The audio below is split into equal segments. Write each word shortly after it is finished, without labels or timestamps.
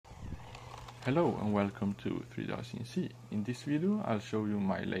Hello and welcome to 3DCNC. In this video I'll show you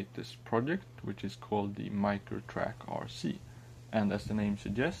my latest project, which is called the MicroTrackRC. And as the name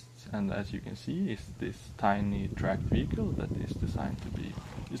suggests, and as you can see, is this tiny tracked vehicle that is designed to be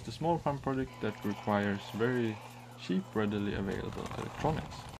just a small fun project that requires very cheap, readily available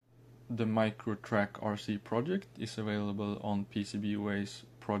electronics. The MicroTrackRC project is available on PCBWay's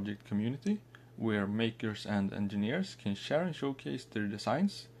project community, where makers and engineers can share and showcase their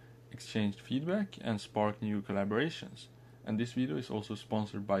designs, exchange feedback and spark new collaborations. And this video is also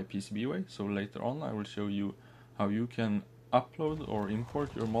sponsored by PCBWay, so later on I will show you how you can upload or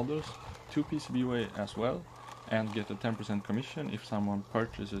import your models to PCBWay as well and get a 10% commission if someone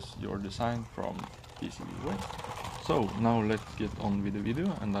purchases your design from PCBWay. So now let's get on with the video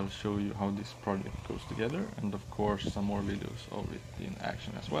and I'll show you how this project goes together, and of course some more videos of it in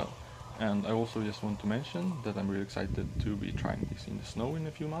action as well. And I also just want to mention that I'm really excited to be trying this in the snow in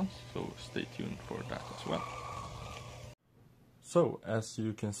a few months, so stay tuned for that as well. So, as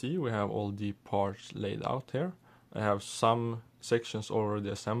you can see, we have all the parts laid out here. I have some sections already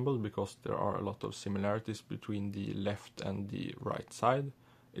assembled because there are a lot of similarities between the left and the right side.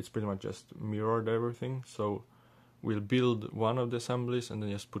 It's pretty much just mirrored everything, so we'll build one of the assemblies and then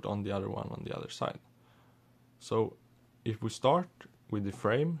just put on the other one on the other side. So, if we start with the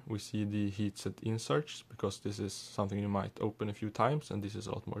frame, we see the heatset inserts, because this is something you might open a few times and this is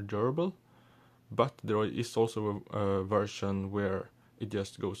a lot more durable. But there is also a version where it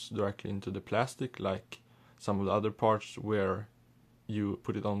just goes directly into the plastic, like some of the other parts where you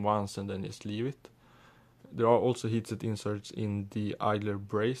put it on once and then just leave it. There are also heatset inserts in the idler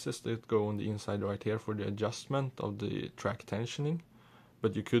braces that go on the inside right here for the adjustment of the track tensioning.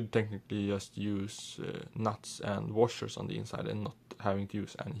 But you could technically just use nuts and washers on the inside and not having to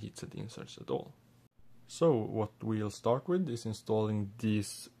use any heatset inserts at all. So what we'll start with is installing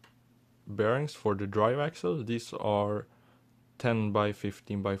these bearings for the drive axle. These are 10 by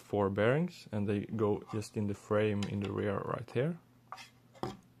 15 by 4 bearings and they go just in the frame in the rear right here.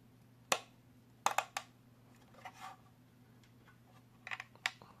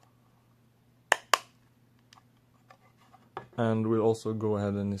 And we'll also go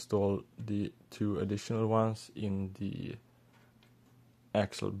ahead and install the 2 additional ones in the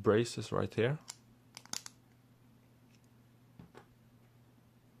axle braces right here.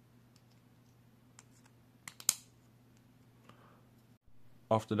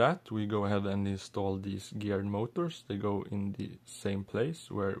 After that, we go ahead and install these geared motors. They go in the same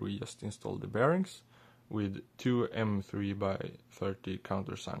place where we just installed the bearings, with 2 M3 by 30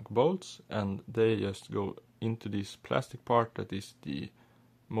 countersunk bolts, and they just go into this plastic part that is the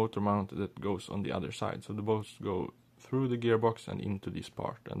motor mount that goes on the other side. So the bolts go through the gearbox and into this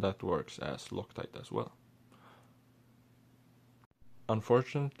part, and that works as Loctite as well.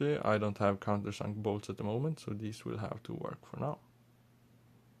 Unfortunately, I don't have countersunk bolts at the moment, so these will have to work for now.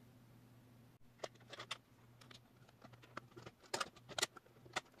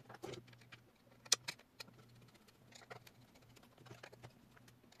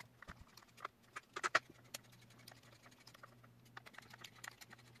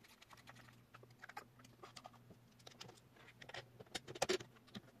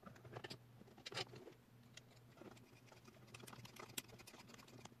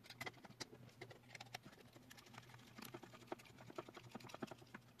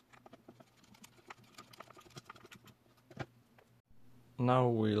 Now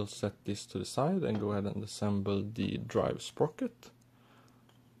we'll set this to the side and go ahead and assemble the drive sprocket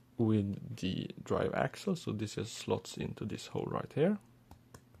with the drive axle. So this just slots into this hole right here.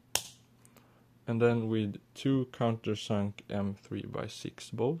 And then with 2 countersunk M3 by 6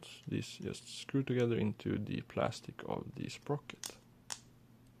 bolts, these just screw together into the plastic of the sprocket.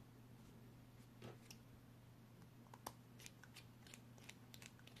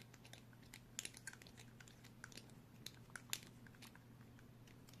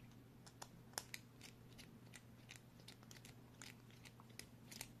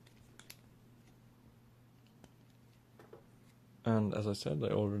 And as I said, I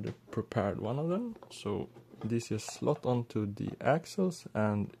already prepared one of them, so this just slot onto the axles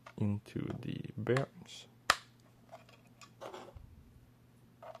and into the bearings.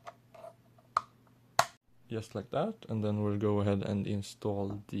 Just like that, and then we'll go ahead and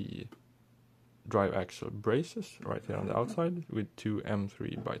install the drive axle braces right here on the outside with 2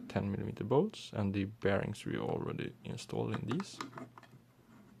 M3 by 10mm bolts, and the bearings we already installed in these.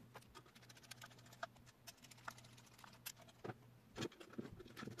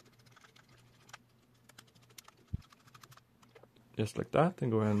 Just like that,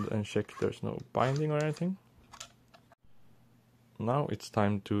 and go ahead and check there's no binding or anything. Now it's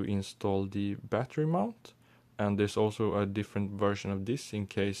time to install the battery mount, and there's also a different version of this in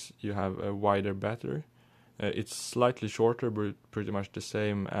case you have a wider battery. It's slightly shorter but pretty much the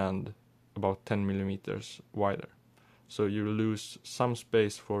same and about 10 millimeters wider. So you lose some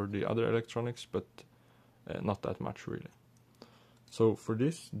space for the other electronics, but not that much really. So for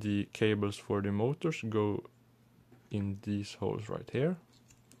this, the cables for the motors go in these holes right here.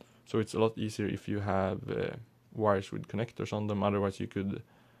 So it's a lot easier if you have wires with connectors on them. Otherwise you could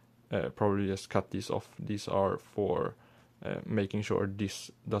probably just cut these off. These are for making sure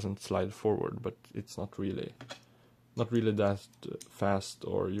this doesn't slide forward, but it's not really that fast,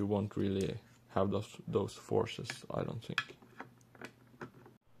 or you won't really have those forces, I don't think.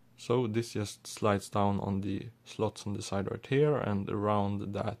 So this just slides down on the slots on the side right here and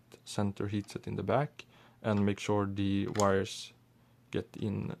around that center heatset in the back, and make sure the wires get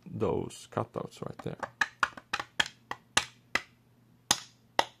in those cutouts right there.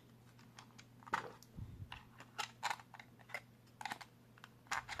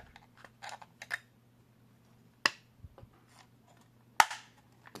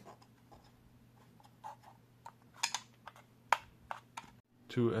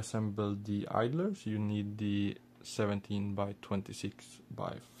 To assemble the idlers, you need the 17 by 26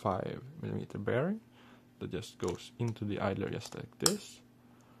 by 5 millimeter bearing that just goes into the idler just like this.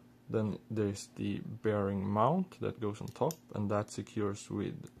 Then there's the bearing mount that goes on top, and that secures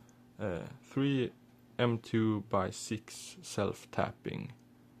with 3 M2 by 6 self-tapping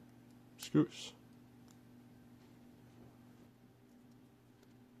screws.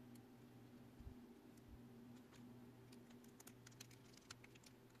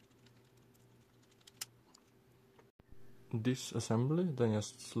 This assembly then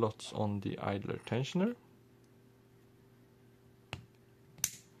just slots on the idler tensioner,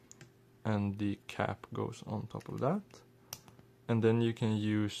 and the cap goes on top of that. And then you can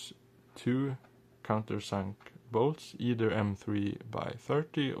use 2 countersunk bolts, either M3 by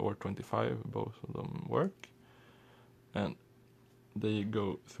 30 or 25, both of them work, and they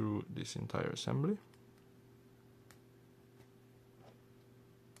go through this entire assembly.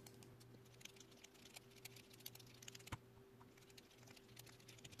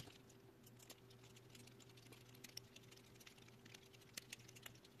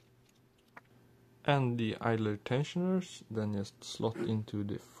 And the idler tensioners then just slot into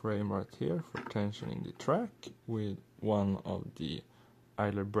the frame right here for tensioning the track, with one of the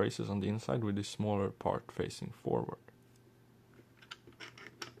idler braces on the inside with the smaller part facing forward.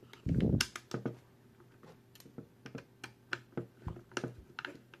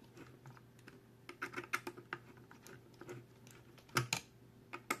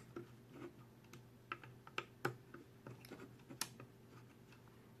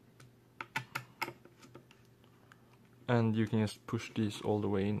 And you can just push these all the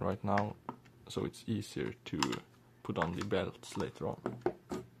way in right now, so it's easier to put on the belts later on.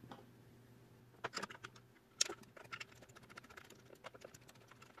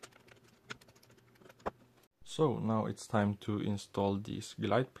 So now it's time to install these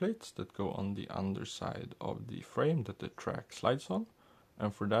glide plates that go on the underside of the frame that the track slides on.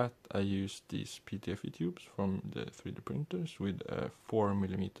 And for that I use these PTFE tubes from the 3D printers with a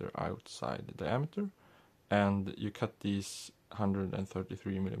 4mm outside diameter. And you cut these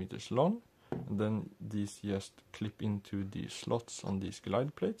 133 millimeters long, and then these just clip into the slots on these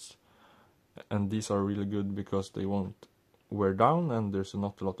glide plates. And these are really good because they won't wear down, and there's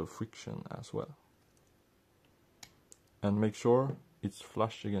not a lot of friction as well. And make sure it's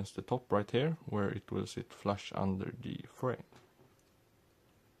flush against the top right here, where it will sit flush under the frame.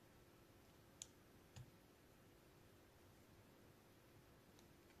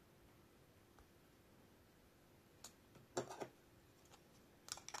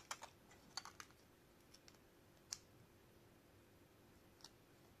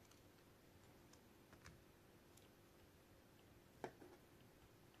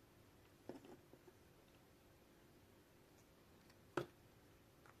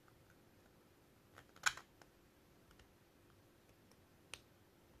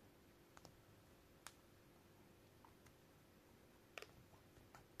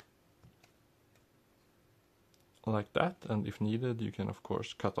 Like that, and if needed you can of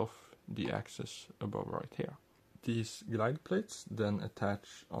course cut off the axis above right here. These glide plates then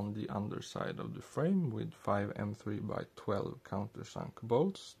attach on the underside of the frame with 5 M3 by 12 countersunk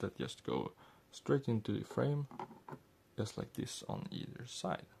bolts that just go straight into the frame, just like this on either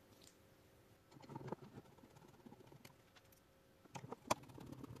side.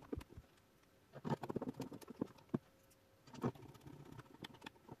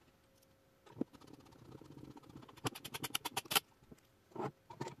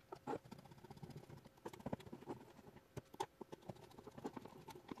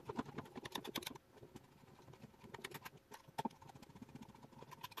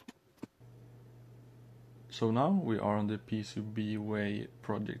 So now we are on the PCBWay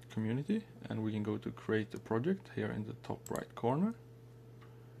project community, and we can go to create a project here in the top right corner.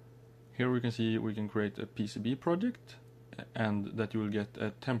 Here we can see we can create a PCB project, and that you will get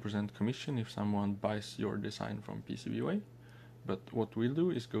a 10% commission if someone buys your design from PCBWay. But what we'll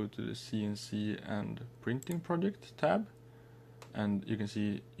do is go to the CNC and printing project tab, and you can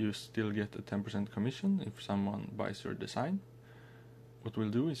see you still get a 10% commission if someone buys your design. What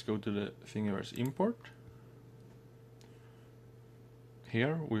we'll do is go to the Thingiverse import.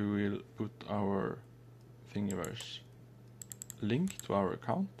 Here we will put our Thingiverse link to our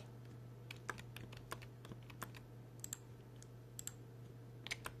account.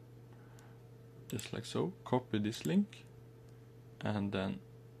 Just like so. Copy this link and then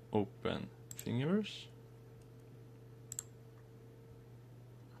open Thingiverse.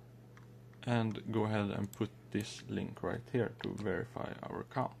 And go ahead and put this link right here to verify our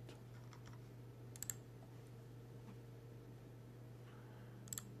account.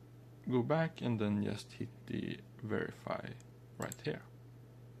 Go back and then just hit the verify right here.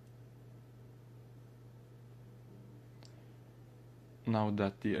 Now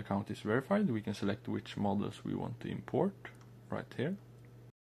that the account is verified, we can select which models we want to import right here.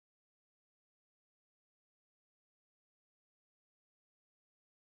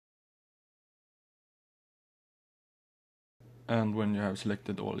 And when you have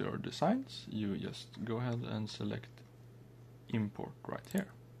selected all your designs, you just go ahead and select import right here.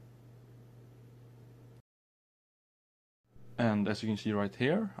 And as you can see right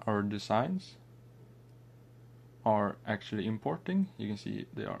here, our designs are actually importing. You can see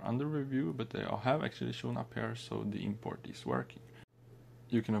they are under review, but they have actually shown up here, so the import is working.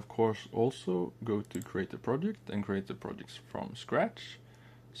 You can of course also go to create a project and create the projects from scratch.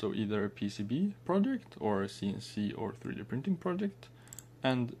 So either a PCB project or a CNC or 3D printing project,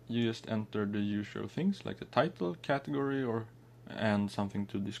 and you just enter the usual things like the title, category, and something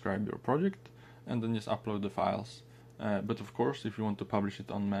to describe your project, and then just upload the files. But of course, if you want to publish it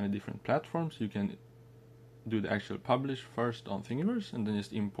on many different platforms, you can do the actual publish first on Thingiverse and then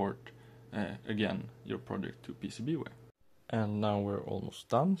just import again your project to PCBWay. And now we're almost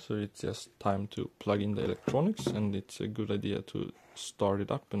done, so it's just time to plug in the electronics, and it's a good idea to start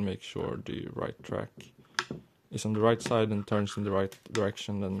it up and make sure the right track is on the right side and turns in the right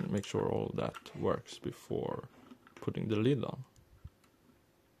direction, and make sure all that works before putting the lid on.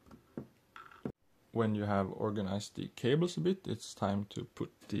 When you have organized the cables a bit, it's time to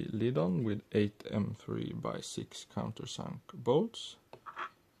put the lid on with 8 M3x6 countersunk bolts.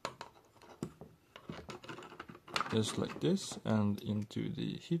 Just like this, and into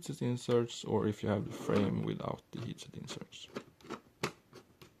the heatset inserts, or if you have the frame without the heatset inserts.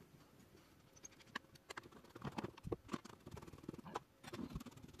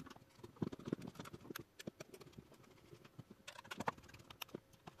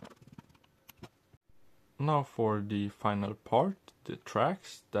 Now for the final part, the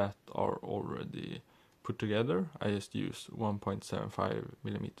tracks that are already put together, I just use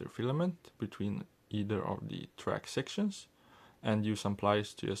 1.75mm filament between either of the track sections and use some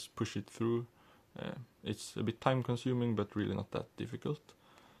pliers to just push it through. It's a bit time consuming, but really not that difficult.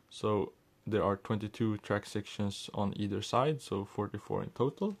 So there are 22 track sections on either side, so 44 in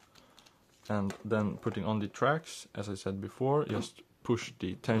total. And then putting on the tracks, as I said before, just push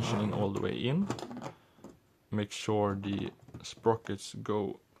the tensioning all the way in. Make sure the sprockets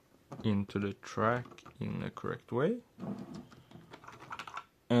go into the track in a correct way.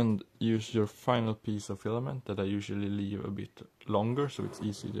 And use your final piece of filament that I usually leave a bit longer, so it's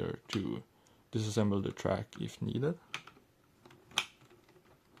easier to disassemble the track if needed.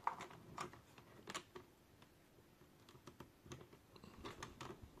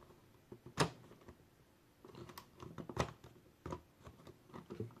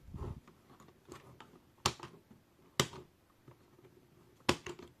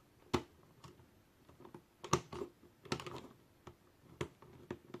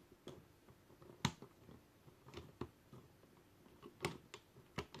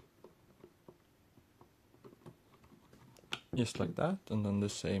 Just like that, and then the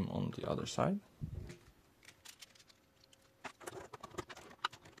same on the other side.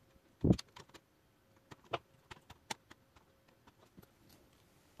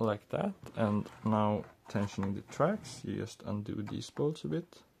 Like that, and now tensioning the tracks, you just undo these bolts a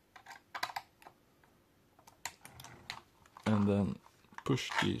bit. And then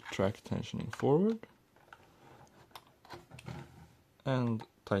push the track tensioning forward. And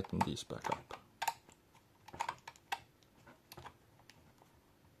tighten these back up.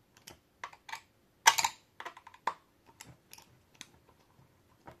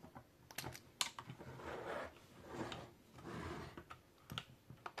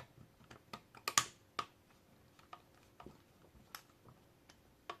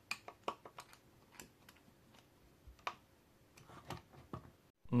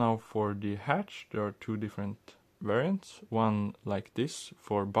 Now for the hatch, there are two different variants. One like this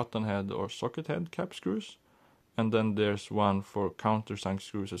for button head or socket head cap screws, and then there's one for countersunk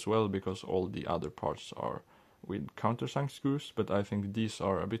screws as well, because all the other parts are with countersunk screws, but I think these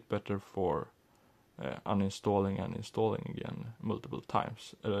are a bit better for uninstalling and installing again multiple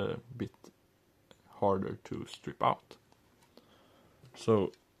times, a bit harder to strip out.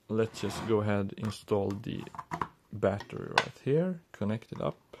 So let's just go ahead, install the battery right here, connect it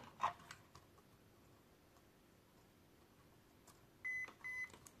up.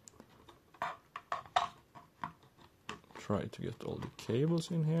 Try to get all the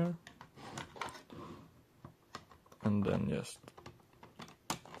cables in here, and then just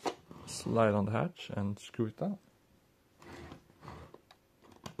slide on the hatch and screw it down.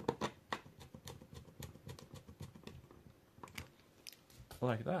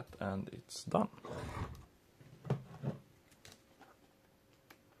 Like that, and it's done.